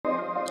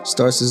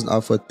Star Citizen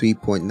Alpha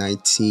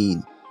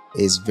 3.19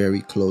 is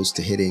very close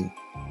to hitting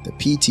the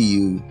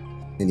PTU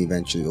and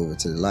eventually over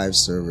to the live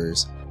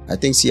servers. I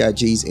think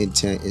CIG's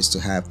intent is to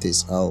have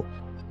this out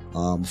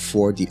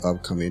for the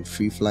upcoming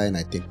free fly, and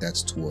I think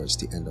that's towards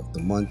the end of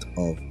the month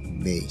of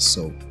May.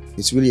 So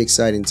it's really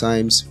exciting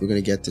times. We're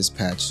gonna get this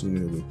patch sooner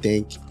than we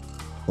think.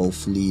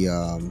 Hopefully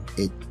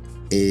it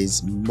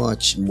is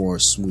much more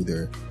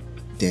smoother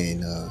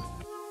than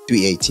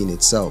 3.18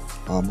 itself.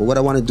 But what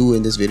I want to do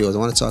in this video is I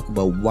want to talk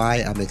about why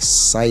I'm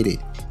excited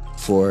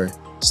for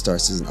Star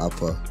Citizen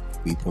Alpha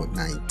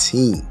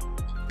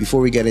 3.19.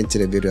 Before we get into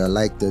the video, I'd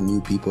like the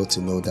new people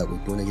to know that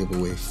we're doing a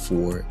giveaway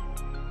for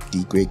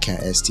the Great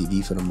Cat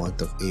STD for the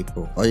month of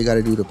April. All you got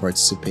to do to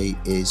participate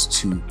is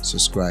to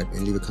subscribe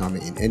and leave a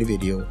comment in any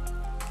video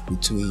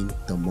between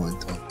the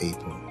month of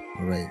April.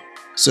 Alright,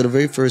 so the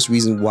very first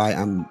reason why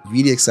I'm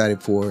really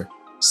excited for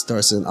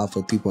Star Citizen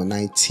Alpha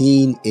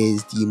 3.19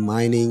 is the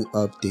mining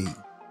update.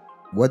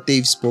 What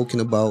they've spoken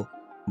about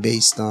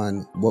based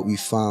on what we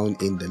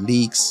found in the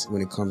leaks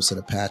when it comes to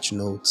the patch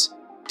notes,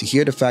 to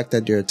hear the fact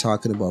that they're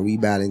talking about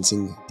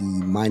rebalancing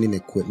the mining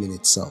equipment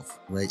itself,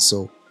 right?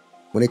 So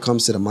when it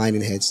comes to the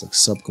mining heads, like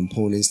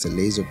subcomponents, the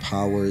laser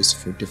powers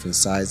for different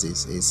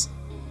sizes,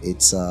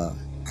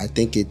 I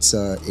think it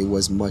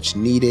was much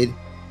needed,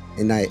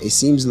 and it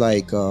seems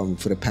like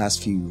for the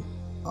past few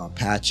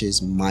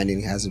patches,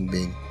 mining hasn't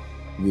been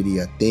really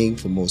a thing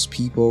for most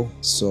people.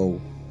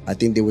 So I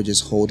think they were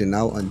just holding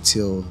out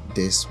until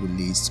this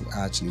release to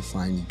actually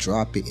finally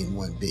drop it in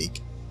one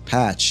big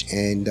patch,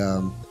 and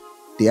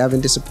they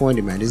haven't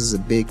disappointed, man. This is a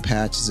big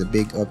patch, it's a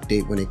big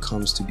update when it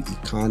comes to the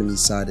economy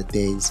side of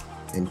things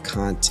and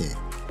content.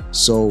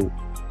 So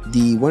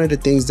one of the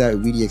things that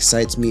really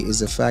excites me is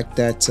the fact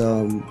that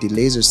the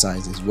laser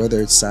sizes,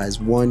 whether it's size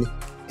 1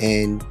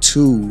 and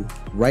 2,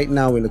 right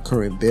now in the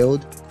current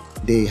build,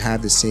 they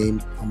have the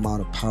same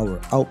amount of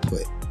power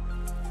output,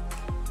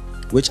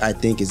 which I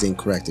think is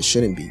incorrect. It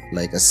shouldn't be.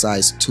 Like, a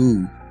size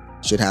 2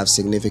 should have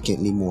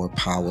significantly more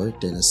power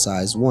than a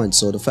size 1.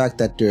 So the fact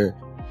that they're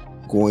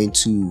going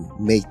to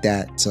make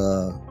that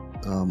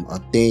a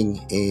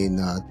thing in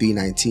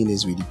 3.19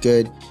 is really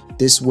good.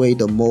 This way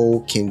the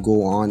mole can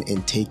go on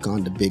and take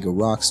on the bigger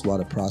rocks, while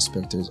the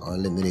prospectors are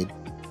limited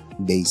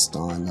based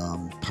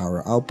on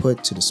power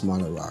output to the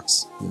smaller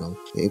rocks. You know,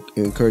 it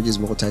encourages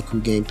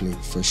multi-crew gameplay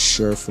for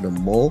sure for the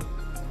mole,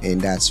 and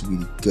that's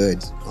really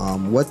good.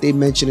 What they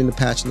mentioned in the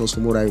patch notes,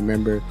 from what I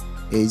remember,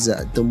 is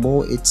that the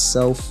mole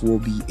itself will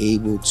be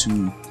able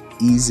to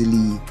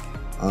easily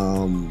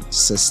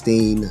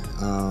sustain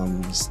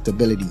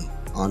stability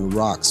on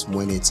rocks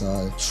when it's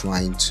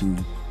trying to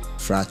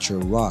fracture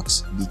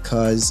rocks,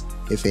 because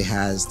if it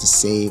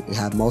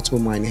have multiple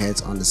mine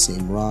heads on the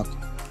same rock,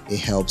 it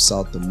helps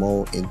out the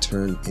mole in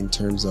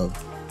terms of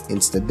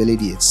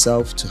instability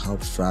itself to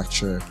help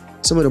fracture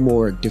some of the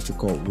more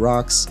difficult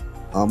rocks.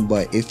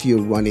 But if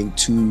you're running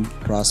 2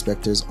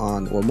 prospectors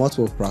on, or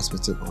multiple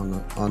prospectors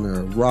on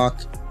a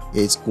rock,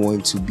 it's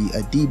going to be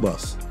a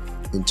debuff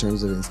in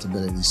terms of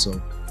instability. So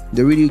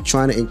they're really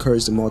trying to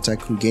encourage the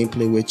multi-crew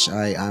gameplay, which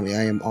I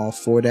am all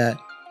for that.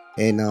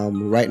 And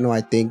right now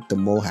I think the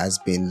mole has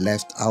been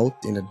left out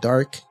in the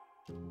dark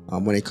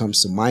when it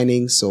comes to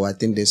mining. So I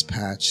think this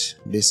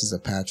is a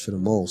patch for the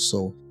mole.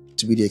 So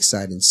it's really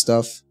exciting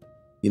stuff.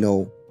 You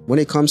know, when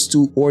it comes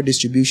to ore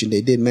distribution,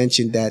 they did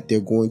mention that they're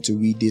going to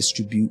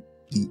redistribute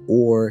the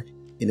ore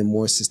in a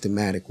more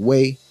systematic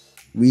way.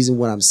 Reason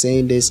why I'm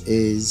saying this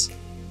is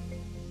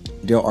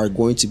there's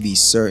going to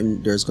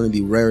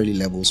be rarity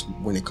levels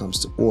when it comes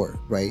to ore,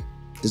 right?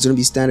 There's going to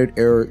be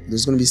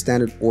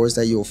standard ores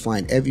that you'll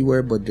find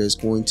everywhere, but there's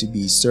going to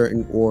be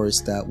certain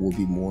ores that will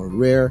be more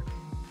rare.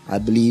 I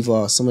believe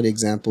some of the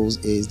examples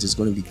is there's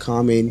going to be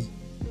common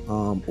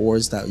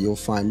ores that you'll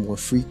find more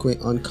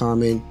frequent,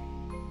 uncommon,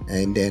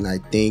 and then I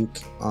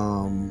think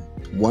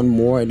one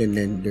more, and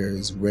then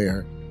there's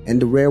rare.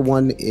 And the rare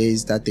one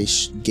is that they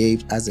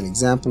gave as an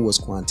example was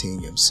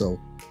quantanium. So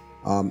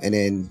and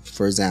then,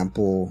 for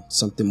example,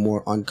 something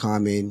more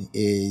uncommon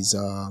is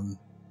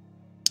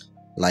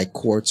like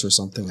quartz or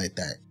something like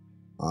that.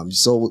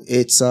 So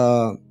it's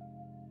I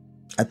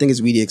think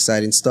it's really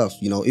exciting stuff.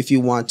 You know, if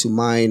you want to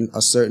mine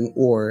a certain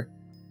ore,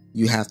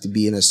 you have to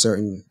be at a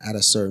certain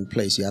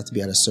place. You have to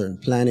be at a certain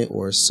planet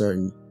or a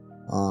certain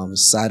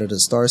side of the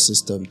star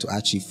system to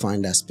actually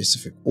find that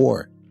specific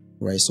ore,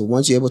 right? So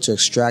once you're able to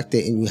extract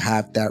it and you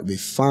have that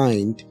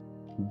refined,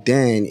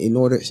 then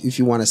if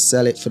you want to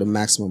sell it for the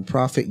maximum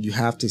profit, you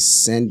have to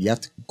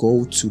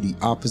go to the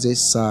opposite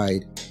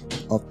side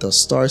of the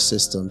star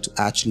system to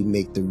actually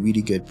make the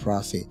really good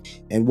profit.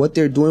 And what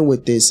they're doing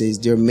with this is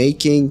they're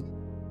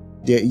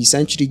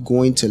essentially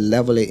going to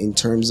level it in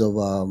terms of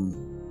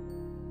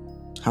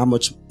how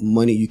much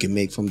money you can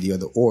make from the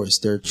other ores.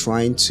 They're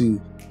trying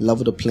to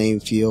level the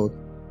playing field.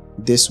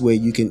 This way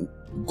you can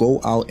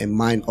go out and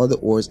mine other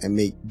ores and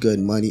make good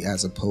money,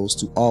 as opposed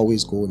to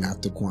always going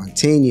after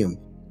quantanium.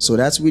 So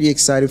that's really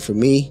exciting for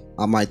me.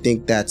 I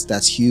think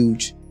that's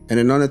huge. And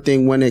another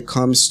thing, when it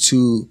comes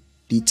to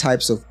the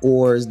types of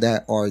ores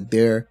that are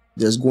there,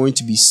 there's going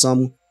to be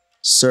some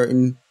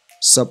certain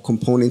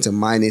subcomponents and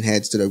mining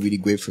heads that are really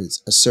great for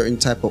a certain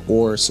type of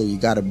ore. So you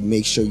got to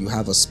make sure you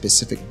have a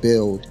specific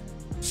build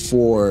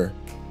for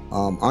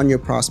on your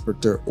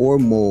prospector or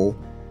mole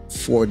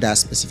for that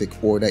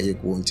specific ore that you're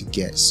going to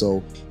get.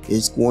 So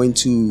it's going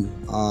to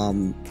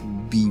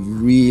be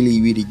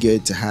really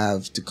good to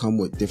have to come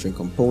with different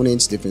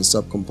components, different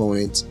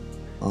subcomponents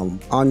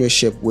on your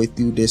ship with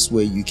you. This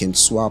way you can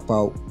swap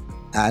out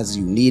as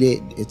you need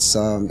it. It's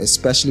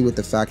especially with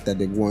the fact that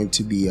they're going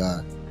to be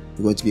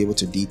able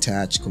to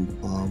detach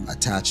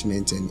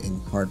attachment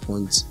and hard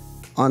points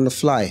on the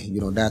fly.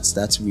 You know,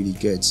 that's really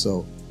good.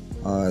 So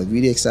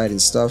really exciting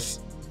stuff.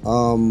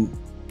 When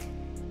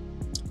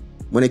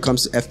it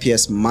comes to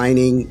FPS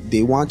mining,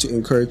 they want to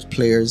encourage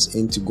players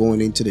into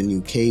going into the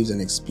new caves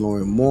and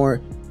exploring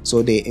more.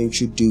 So they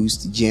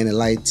introduced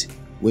Janelite,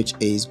 which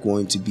is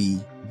going to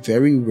be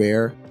very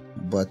rare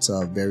but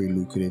very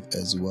lucrative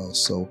as well.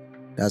 So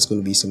that's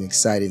going to be some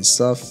exciting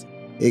stuff.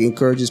 It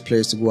encourages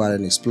players to go out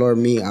and explore.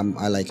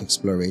 I like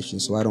exploration,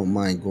 so I don't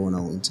mind going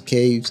out into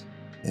caves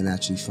and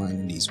actually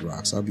finding these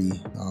rocks. I'll be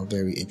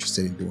very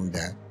interested in doing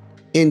that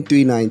in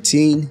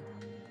 3.19.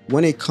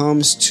 When it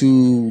comes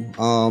to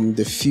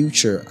the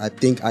future, I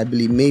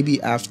believe maybe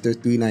after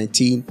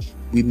 3.19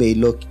 we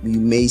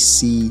may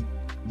see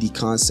the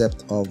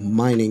concept of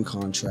mining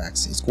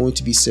contracts. It's going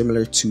to be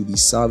similar to the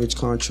salvage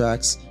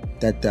contracts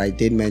that I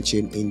did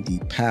mention in the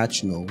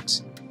patch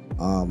notes.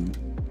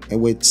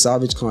 And with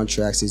salvage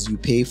contracts is you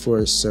pay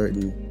for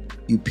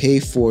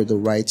the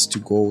rights to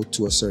go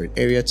to a certain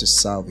area to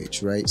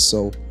salvage, right?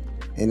 So,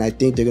 and I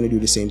think they're going to do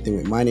the same thing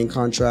with mining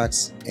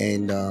contracts.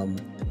 And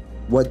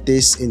what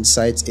this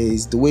incites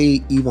is the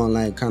way EVE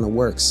Online kind of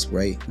works,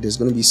 right? There's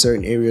going to be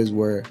certain areas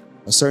where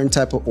a certain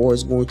type of ore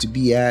is going to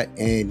be at,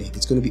 and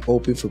it's going to be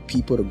open for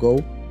people to go,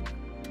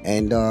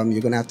 and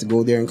you're going to have to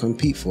go there and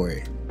compete for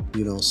it,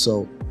 you know.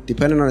 So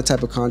depending on the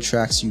type of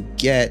contracts you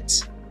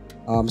get,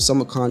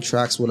 some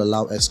contracts will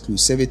allow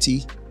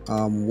exclusivity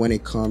when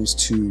it comes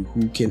to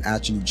who can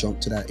actually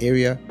jump to that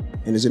area,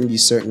 and there's going to be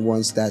certain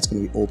ones that's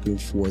going to be open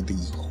for the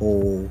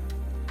whole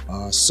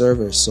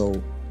server. So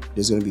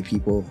there's going to be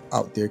people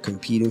out there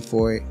competing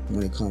for it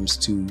when it comes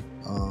to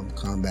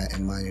combat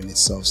and mining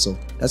itself. So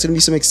that's going to be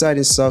some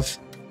exciting stuff.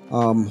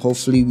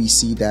 Hopefully we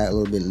see that a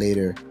little bit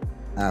later,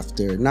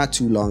 after not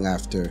too long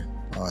after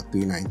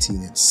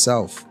 3.19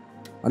 itself.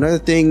 Another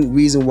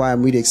reason why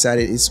I'm really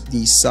excited is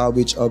the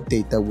salvage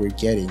update that we're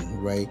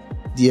getting, right?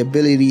 The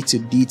ability to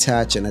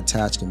detach and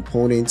attach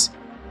components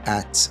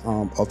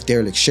of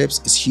derelict ships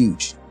is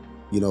huge.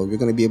 You know, you're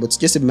going to be able to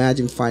just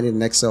imagine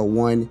finding an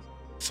XL1,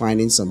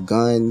 finding some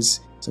guns,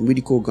 some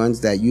really cool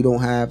guns that you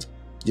don't have.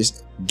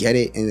 Just get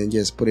it and then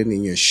just put it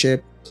in your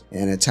ship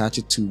and attach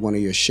it to one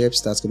of your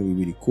ships. That's going to be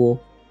really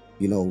cool.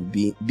 You know,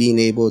 being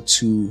able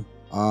to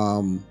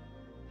when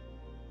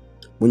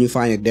you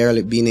find a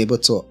derelict, being able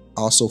to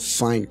also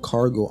find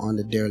cargo on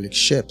the derelict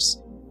ships,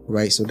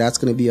 right? So that's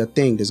going to be a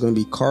thing. There's going to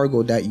be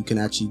cargo that you can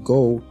actually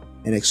go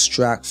and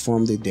extract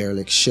from the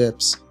derelict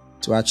ships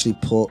to actually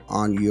put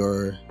on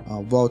your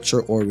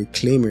vulture or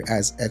reclaimer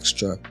as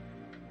extra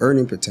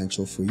earning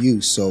potential for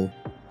you. So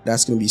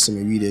that's going to be some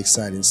really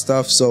exciting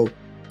stuff. So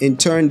in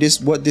turn,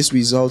 what this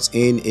results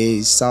in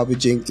is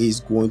salvaging is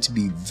going to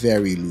be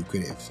very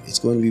lucrative. It's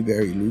going to be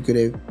very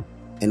lucrative.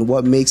 And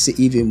what makes it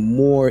even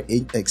more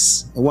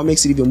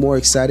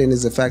exciting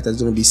is the fact that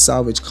there's going to be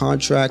salvage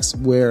contracts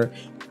where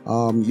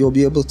you'll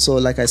be able to,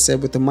 like I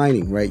said with the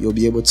mining, right? You'll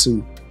be able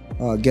to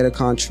get a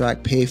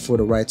contract, pay for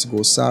the right to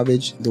go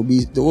salvage. There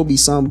will be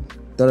some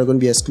that are going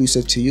to be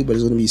exclusive to you, but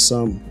there's going to be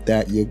some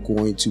that you're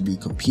going to be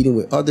competing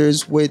with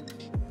others with.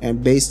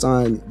 And based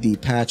on the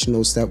patch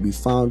notes that we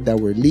found that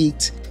were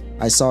leaked,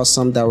 I saw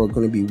some that were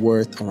going to be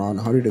worth around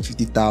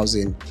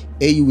 150,000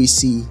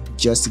 AUEC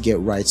just to get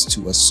rights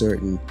to a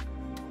certain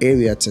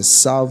area to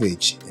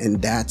salvage. And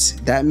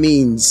that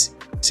means,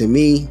 to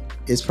me,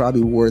 it's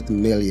probably worth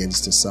millions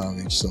to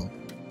salvage. So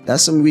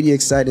that's some really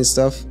exciting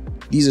stuff.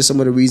 These are some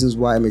of the reasons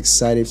why I'm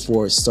excited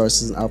for Star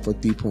Citizen Alpha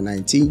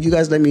 3.19. You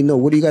guys let me know,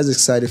 what are you guys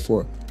excited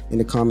for in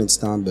the comments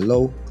down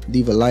below.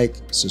 Leave a like,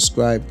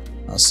 subscribe.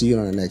 I'll see you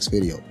on the next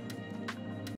video.